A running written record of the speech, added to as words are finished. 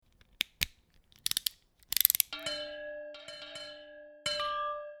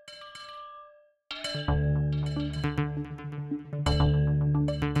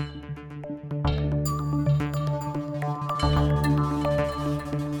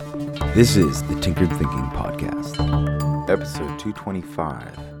This is the Tinkered Thinking Podcast. Episode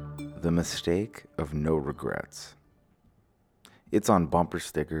 225, The Mistake of No Regrets. It's on bumper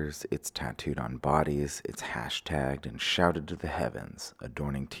stickers, it's tattooed on bodies, it's hashtagged and shouted to the heavens,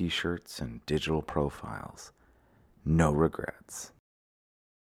 adorning t-shirts and digital profiles. No regrets.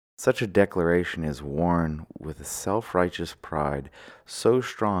 Such a declaration is worn with a self-righteous pride so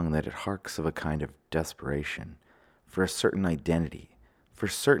strong that it harks of a kind of desperation for a certain identity, for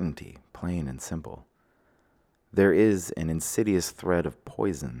certainty, plain and simple. There is an insidious thread of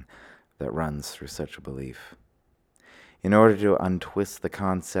poison that runs through such a belief. In order to untwist the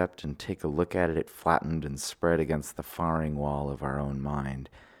concept and take a look at it flattened and spread against the firing wall of our own mind,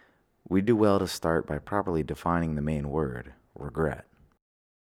 we do well to start by properly defining the main word, regret.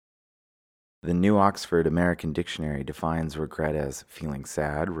 The New Oxford American Dictionary defines regret as feeling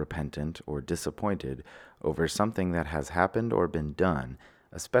sad, repentant, or disappointed over something that has happened or been done,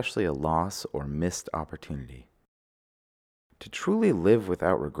 especially a loss or missed opportunity. To truly live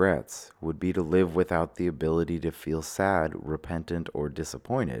without regrets would be to live without the ability to feel sad, repentant, or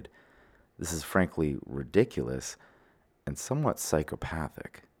disappointed. This is frankly ridiculous and somewhat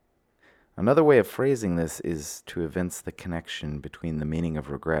psychopathic. Another way of phrasing this is to evince the connection between the meaning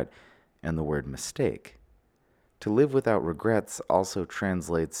of regret and the word mistake. To live without regrets also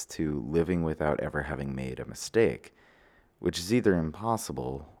translates to living without ever having made a mistake, which is either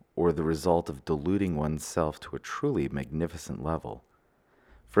impossible or the result of deluding oneself to a truly magnificent level.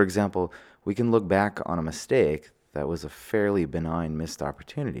 For example, we can look back on a mistake that was a fairly benign missed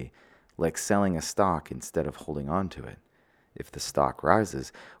opportunity, like selling a stock instead of holding on to it. If the stock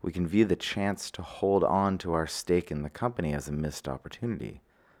rises, we can view the chance to hold on to our stake in the company as a missed opportunity.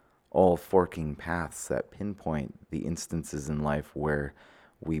 All forking paths that pinpoint the instances in life where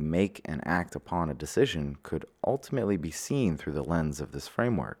we make and act upon a decision could ultimately be seen through the lens of this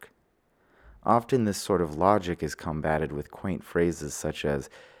framework. Often this sort of logic is combated with quaint phrases such as,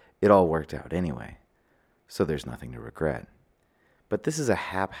 "It all worked out anyway, so there's nothing to regret." But this is a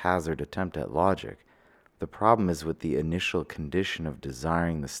haphazard attempt at logic. The problem is with the initial condition of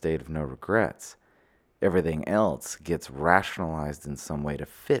desiring the state of no regrets. Everything else gets rationalized in some way to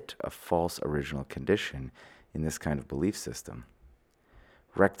fit a false original condition in this kind of belief system.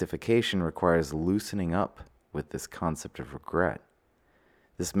 Rectification requires loosening up with this concept of regret.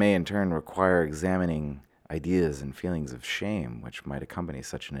 This may in turn require examining ideas and feelings of shame which might accompany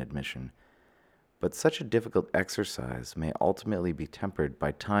such an admission. But such a difficult exercise may ultimately be tempered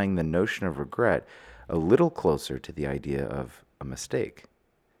by tying the notion of regret a little closer to the idea of a mistake.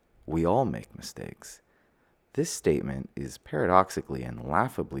 We all make mistakes. This statement is paradoxically and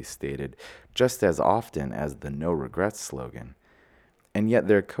laughably stated just as often as the no regrets slogan. And yet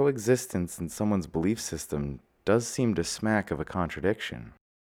their coexistence in someone's belief system does seem to smack of a contradiction.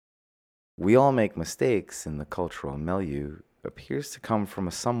 We all make mistakes in the cultural milieu appears to come from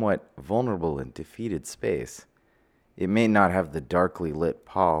a somewhat vulnerable and defeated space. It may not have the darkly lit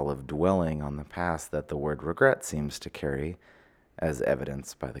pall of dwelling on the past that the word regret seems to carry, as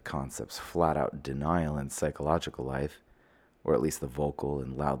evidenced by the concept's flat-out denial in psychological life, or at least the vocal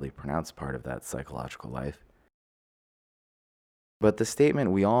and loudly pronounced part of that psychological life. But the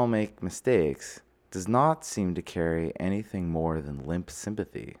statement "we all make mistakes" does not seem to carry anything more than limp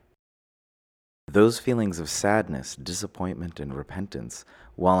sympathy. Those feelings of sadness, disappointment, and repentance,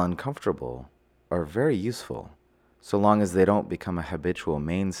 while uncomfortable, are very useful, so long as they don't become a habitual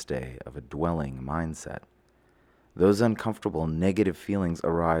mainstay of a dwelling mindset. Those uncomfortable negative feelings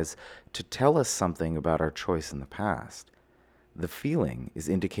arise to tell us something about our choice in the past. The feeling is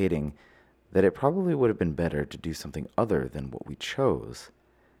indicating that it probably would have been better to do something other than what we chose.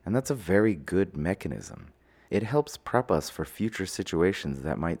 And that's a very good mechanism. It helps prep us for future situations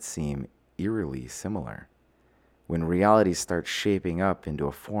that might seem eerily similar. When reality starts shaping up into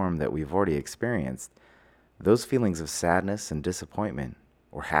a form that we've already experienced, those feelings of sadness and disappointment,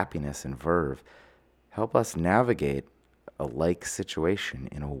 or happiness and verve, help us navigate a like situation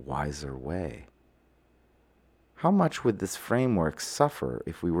in a wiser way. How much would this framework suffer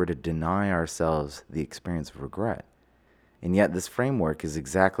if we were to deny ourselves the experience of regret? And yet this framework is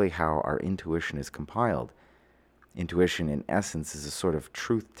exactly how our intuition is compiled. Intuition, in essence, is a sort of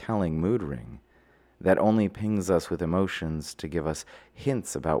truth-telling mood ring that only pings us with emotions to give us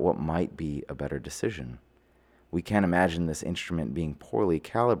hints about what might be a better decision. We can't imagine this instrument being poorly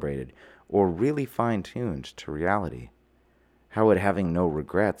calibrated or really fine-tuned to reality. How would having no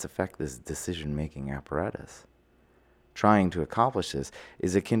regrets affect this decision-making apparatus? Trying to accomplish this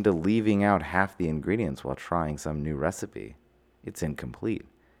is akin to leaving out half the ingredients while trying some new recipe. It's incomplete,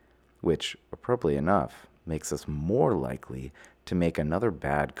 which, appropriately enough, makes us more likely to make another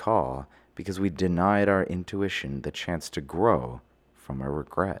bad call because we denied our intuition the chance to grow from a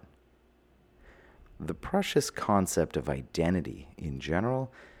regret. The precious concept of identity in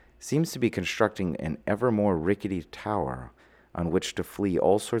general seems to be constructing an ever more rickety tower on which to flee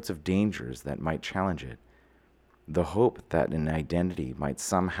all sorts of dangers that might challenge it. The hope that an identity might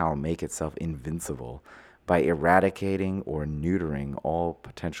somehow make itself invincible by eradicating or neutering all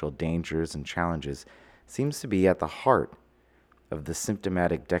potential dangers and challenges seems to be at the heart of the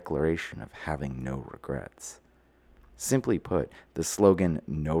symptomatic declaration of having no regrets. Simply put, the slogan,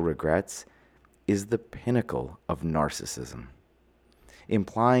 "No regrets," is the pinnacle of narcissism,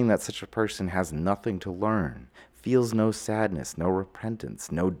 implying that such a person has nothing to learn, feels no sadness, no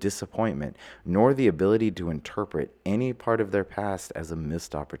repentance, no disappointment, nor the ability to interpret any part of their past as a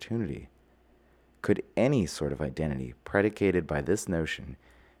missed opportunity. Could any sort of identity predicated by this notion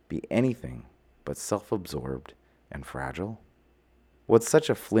be anything but self-absorbed and fragile? What such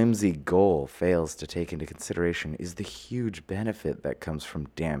a flimsy goal fails to take into consideration is the huge benefit that comes from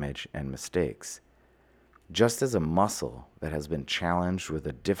damage and mistakes. Just as a muscle that has been challenged with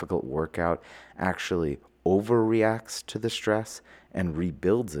a difficult workout actually overreacts to the stress and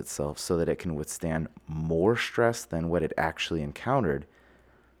rebuilds itself so that it can withstand more stress than what it actually encountered,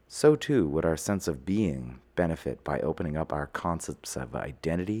 so too would our sense of being benefit by opening up our concepts of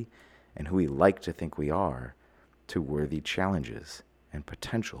identity and who we like to think we are to worthy challenges and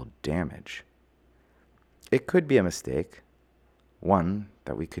potential damage. It could be a mistake, one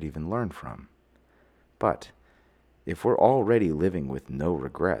that we could even learn from. But if we're already living with no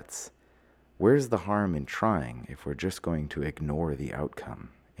regrets, where's the harm in trying if we're just going to ignore the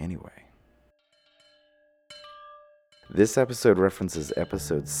outcome anyway? This episode references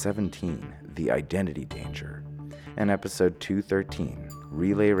episode 17, The Identity Danger, and episode 213,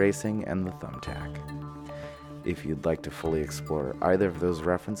 Relay Racing and the Thumbtack. If you'd like to fully explore either of those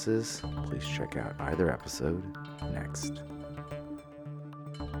references, please check out either episode next.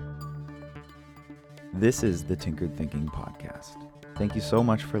 This is the Tinkered Thinking Podcast. Thank you so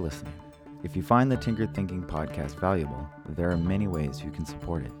much for listening. If you find the Tinkered Thinking Podcast valuable, there are many ways you can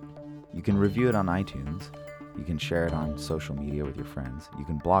support it. You can review it on iTunes, you can share it on social media with your friends, you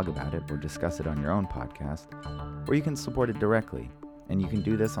can blog about it or discuss it on your own podcast, or you can support it directly. And you can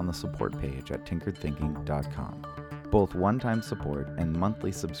do this on the support page at tinkeredthinking.com. Both one-time support and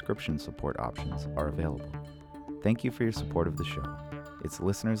monthly subscription support options are available. Thank you for your support of the show. It's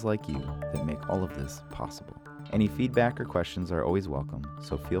listeners like you that make all of this possible. Any feedback or questions are always welcome,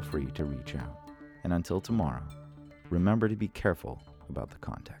 so feel free to reach out. And until tomorrow, remember to be careful about the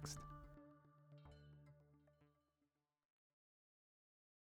context.